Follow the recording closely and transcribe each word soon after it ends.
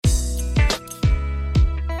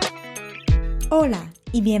Hola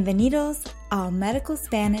y bienvenidos al Medical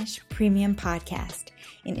Spanish Premium Podcast,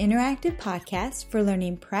 an interactive podcast for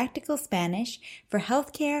learning practical Spanish for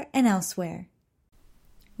healthcare and elsewhere.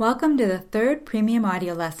 Welcome to the third premium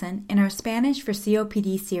audio lesson in our Spanish for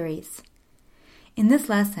COPD series. In this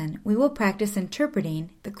lesson, we will practice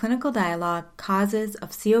interpreting the clinical dialogue Causes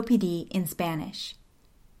of COPD in Spanish.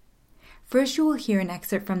 First, you will hear an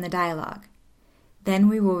excerpt from the dialogue. Then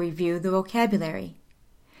we will review the vocabulary.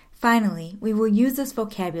 Finally, we will use this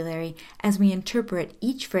vocabulary as we interpret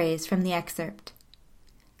each phrase from the excerpt.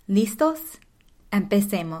 ¿Listos?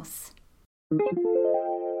 Empecemos.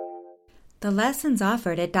 The lessons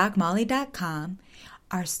offered at DocMolly.com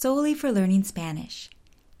are solely for learning Spanish.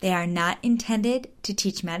 They are not intended to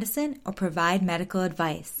teach medicine or provide medical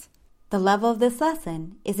advice. The level of this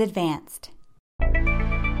lesson is advanced.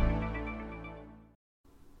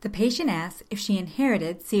 The patient asks if she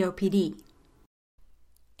inherited COPD.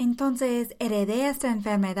 Entonces, ¿heredé esta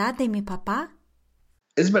enfermedad de mi papá?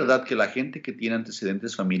 ¿Es verdad que la gente que tiene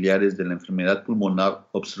antecedentes familiares de la enfermedad pulmonar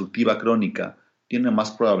obstructiva crónica tiene más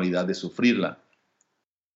probabilidad de sufrirla?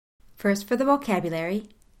 First, for the vocabulary,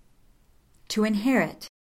 to inherit.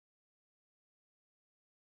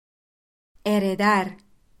 Heredar.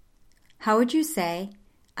 How would you say,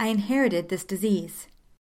 I inherited this disease?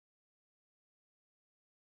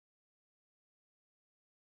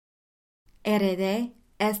 Heredé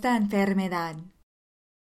esta enfermedad.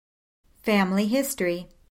 Family history.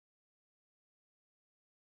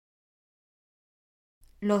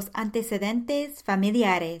 Los antecedentes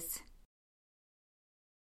familiares.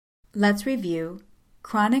 Let's review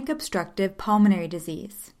chronic obstructive pulmonary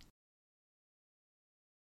disease.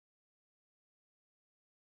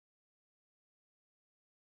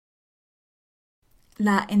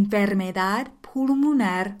 La enfermedad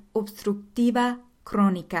pulmonar obstructiva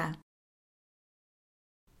crónica.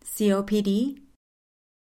 COPD.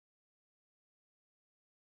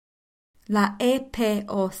 La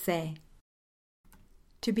EPOC.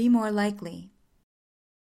 To be more likely.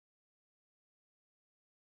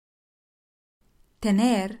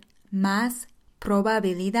 Tener más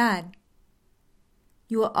probabilidad.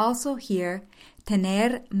 You will also hear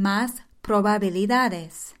tener más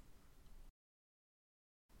probabilidades.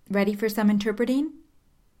 Ready for some interpreting?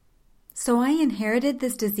 So I inherited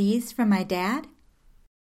this disease from my dad?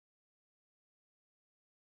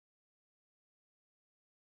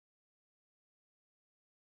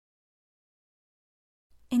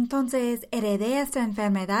 Entonces, ¿heredé esta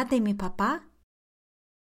enfermedad de mi papá?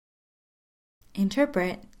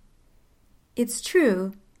 Interpret. It's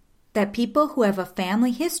true that people who have a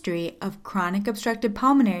family history of chronic obstructive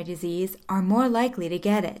pulmonary disease are more likely to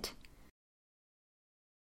get it.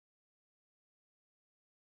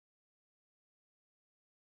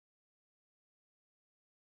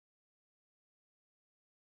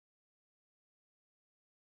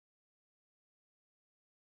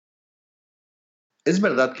 ¿Es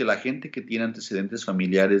verdad que la gente que tiene antecedentes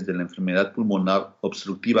familiares de la enfermedad pulmonar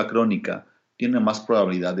obstructiva crónica tiene más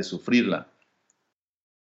probabilidad de sufrirla?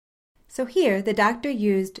 So here, the doctor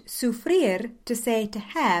used sufrir to say to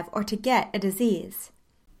have or to get a disease.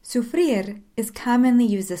 Sufrir is commonly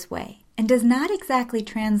used this way and does not exactly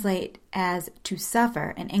translate as to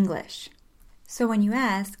suffer in English. So when you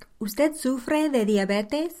ask, ¿Usted sufre de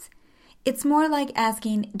diabetes? It's more like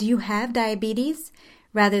asking, do you have diabetes?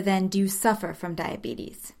 Rather than do you suffer from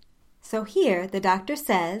diabetes. So here, the doctor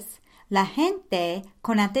says, la gente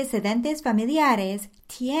con antecedentes familiares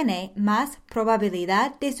tiene más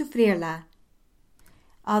probabilidad de sufrirla.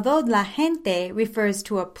 Although la gente refers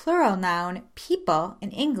to a plural noun, people,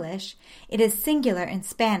 in English, it is singular in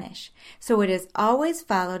Spanish, so it is always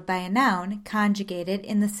followed by a noun conjugated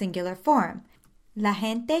in the singular form. La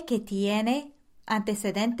gente que tiene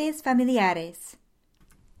antecedentes familiares.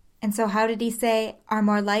 And so how did he say are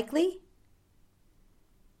more likely?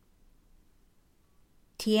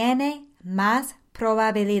 Tiene más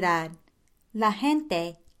probabilidad. La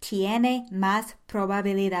gente tiene más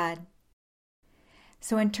probabilidad.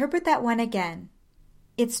 So interpret that one again.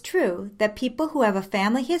 It's true that people who have a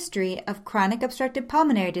family history of chronic obstructive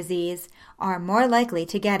pulmonary disease are more likely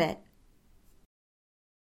to get it.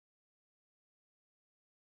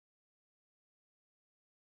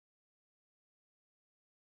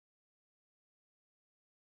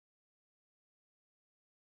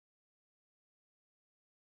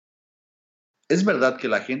 ¿Es verdad que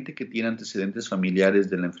la gente que tiene antecedentes familiares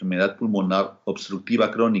de la enfermedad pulmonar obstructiva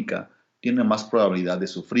crónica tiene más probabilidad de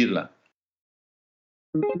sufrirla?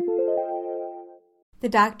 The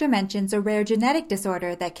doctor mentions a rare genetic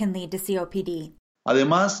disorder that can lead to COPD.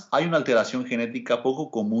 Además, hay una alteración genética poco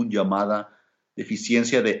común llamada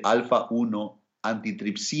deficiencia de alfa-1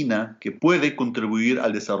 antitripsina que puede contribuir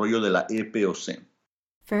al desarrollo de la EPOC.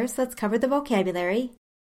 First, let's cover the vocabulary.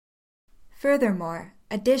 Furthermore,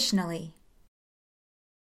 additionally.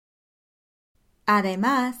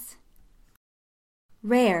 Además,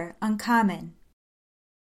 rare, uncommon.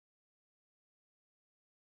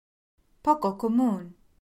 Poco común.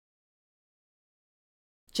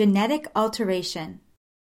 Genetic alteration.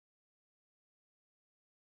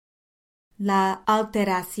 La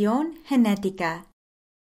alteración genética.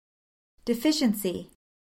 Deficiency.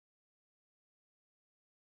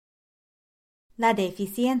 La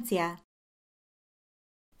deficiencia.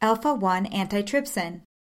 Alpha-1 antitrypsin.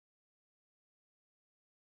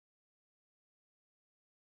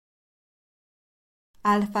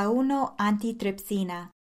 Alpha-1 antitrypsina.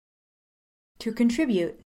 To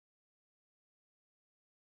contribute.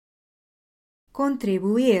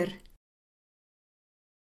 Contribuir.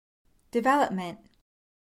 Development.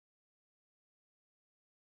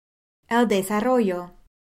 El desarrollo.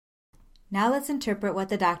 Now let's interpret what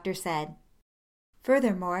the doctor said.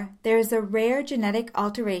 Furthermore, there is a rare genetic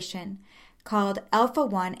alteration called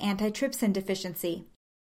alpha-1 antitrypsin deficiency.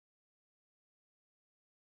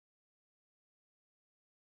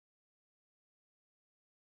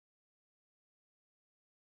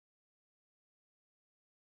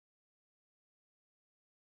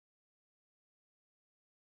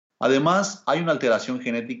 Además, hay una alteración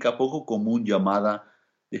genética poco común llamada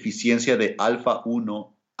deficiencia de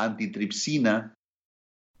alfa-1 antitripsina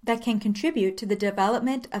that can contribute to the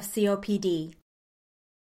development of COPD.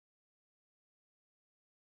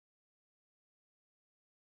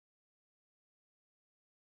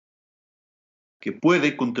 que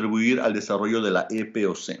puede contribuir al desarrollo de la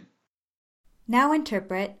EPOC. Now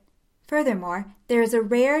interpret. Furthermore, there is a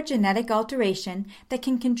rare genetic alteration that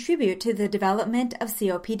can contribute to the development of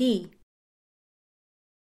COPD.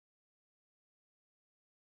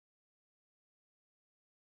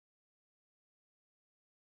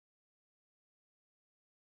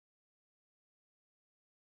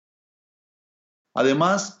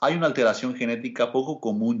 Además, hay una alteración genética poco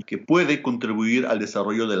común que puede contribuir al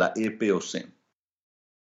desarrollo de la EPOC.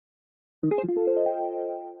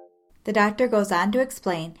 The doctor goes on to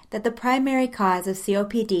explain that the primary cause of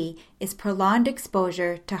COPD is prolonged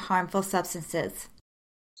exposure to harmful substances.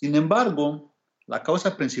 Sin embargo, la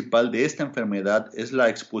causa principal de esta enfermedad es la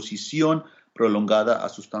exposición prolongada a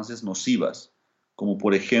sustancias nocivas, como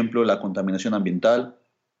por ejemplo la contaminación ambiental,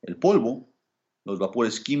 el polvo, los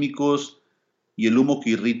vapores químicos y el humo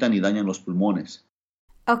que irritan y dañan los pulmones.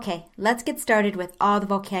 Okay, let's get started with all the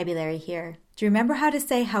vocabulary here. Do you remember how to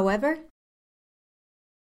say however?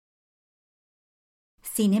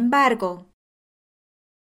 Sin embargo.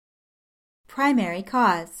 Primary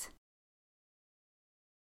cause.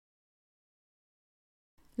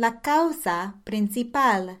 La causa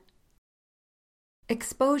principal.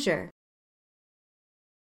 Exposure.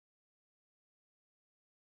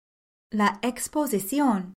 La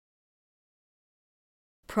exposición.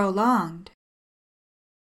 Prolonged.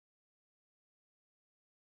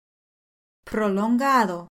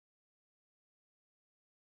 Prolongado.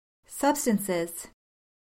 Substances.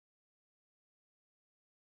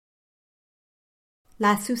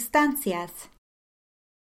 Las sustancias.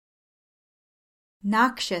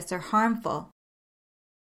 Noxious or harmful.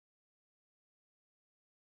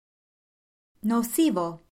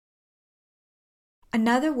 Nocivo.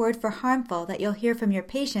 Another word for harmful that you'll hear from your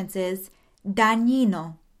patients is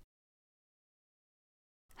dañino.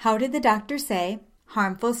 How did the doctor say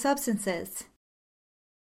harmful substances?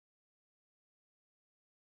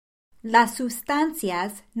 Las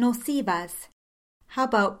sustancias nocivas. How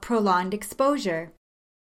about prolonged exposure?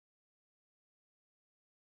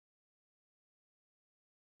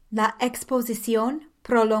 La exposición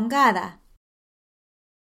prolongada.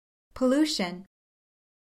 Pollution.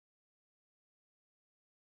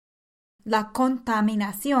 La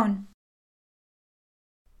contaminación.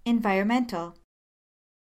 Environmental.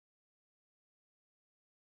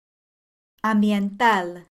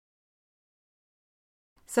 Ambiental.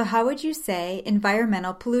 So how would you say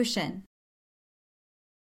environmental pollution?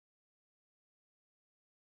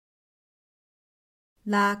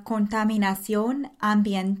 La contaminación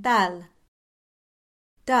ambiental.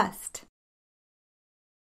 Dust.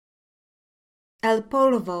 El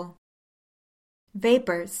polvo.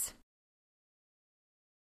 Vapors.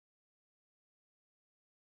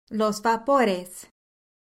 Los vapores.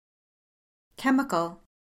 Chemical.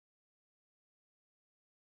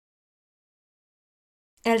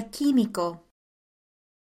 El químico.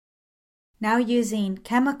 Now using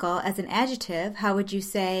chemical as an adjective, how would you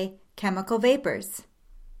say chemical vapors?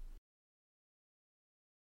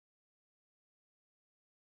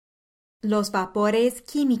 Los vapores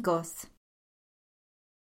químicos.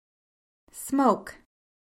 Smoke.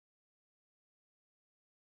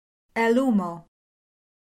 El humo.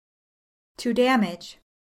 To damage.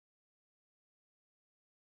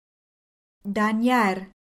 Dañar.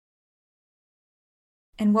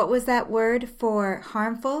 And what was that word for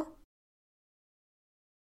harmful?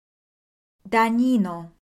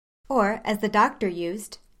 Dañino, or as the doctor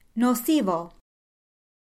used, nocivo.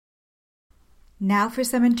 Now for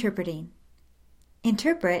some interpreting.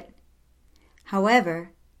 Interpret.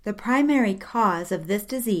 However, the primary cause of this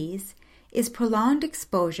disease is prolonged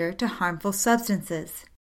exposure to harmful substances.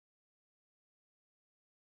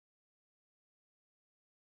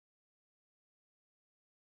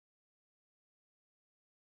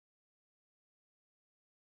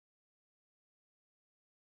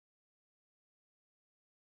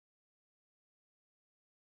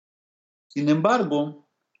 Sin embargo,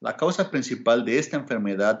 la causa principal de esta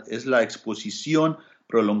enfermedad es la exposición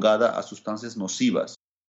prolongada a sustancias nocivas,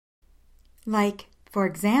 Like, for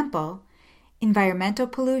example, environmental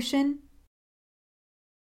pollution,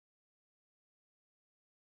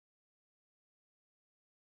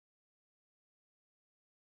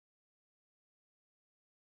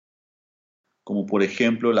 como por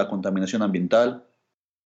ejemplo la contaminación ambiental,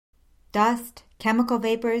 dust, chemical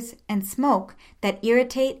vapors, and smoke that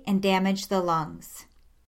irritate and damage the lungs.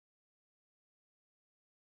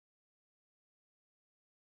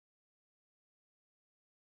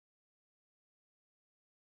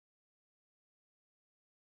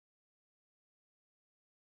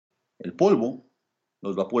 el polvo,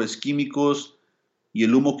 los vapores químicos y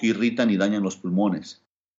el humo que irritan y dañan los pulmones.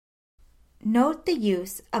 Note the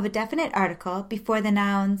use of a definite article before the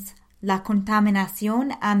nouns la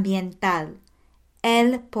contaminación ambiental,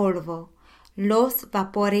 el polvo, los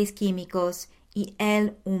vapores químicos, y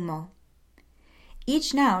el humo.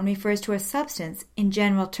 Each noun refers to a substance in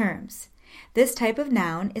general terms. This type of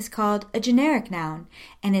noun is called a generic noun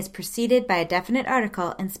and is preceded by a definite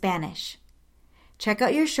article in Spanish. Check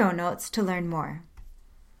out your show notes to learn more.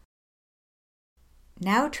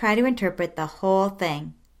 Now try to interpret the whole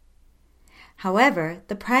thing. However,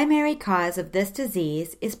 the primary cause of this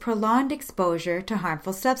disease is prolonged exposure to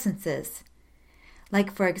harmful substances,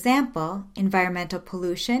 like, for example, environmental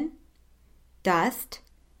pollution, dust,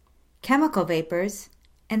 chemical vapors,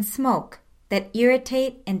 and smoke that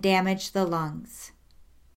irritate and damage the lungs.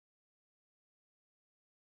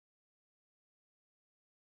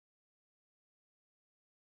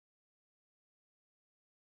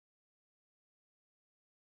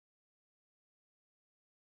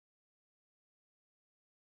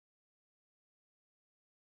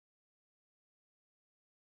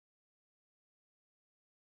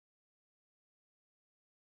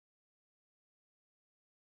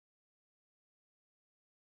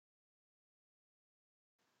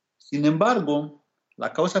 Sin embargo,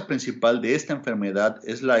 la causa principal de esta enfermedad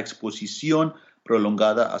es la exposición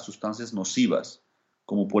prolongada a sustancias nocivas,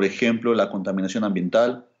 como por ejemplo la contaminación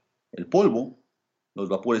ambiental, el polvo, los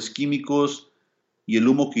vapores químicos y el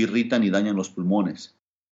humo que irritan y dañan los pulmones.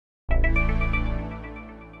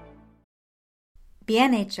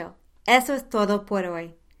 Bien hecho. Eso es todo por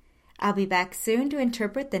hoy. I'll be back soon to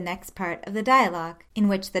interpret the next part of the dialogue, in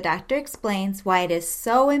which the doctor explains why it is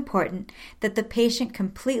so important that the patient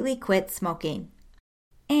completely quit smoking.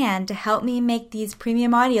 And to help me make these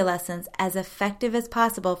premium audio lessons as effective as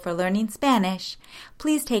possible for learning Spanish,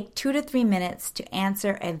 please take 2 to 3 minutes to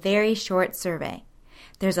answer a very short survey.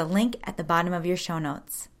 There's a link at the bottom of your show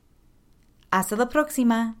notes. Hasta la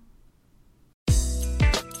próxima!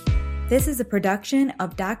 This is a production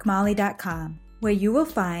of DocMolly.com, where you will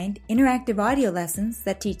find interactive audio lessons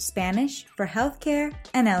that teach Spanish for healthcare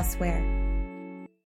and elsewhere.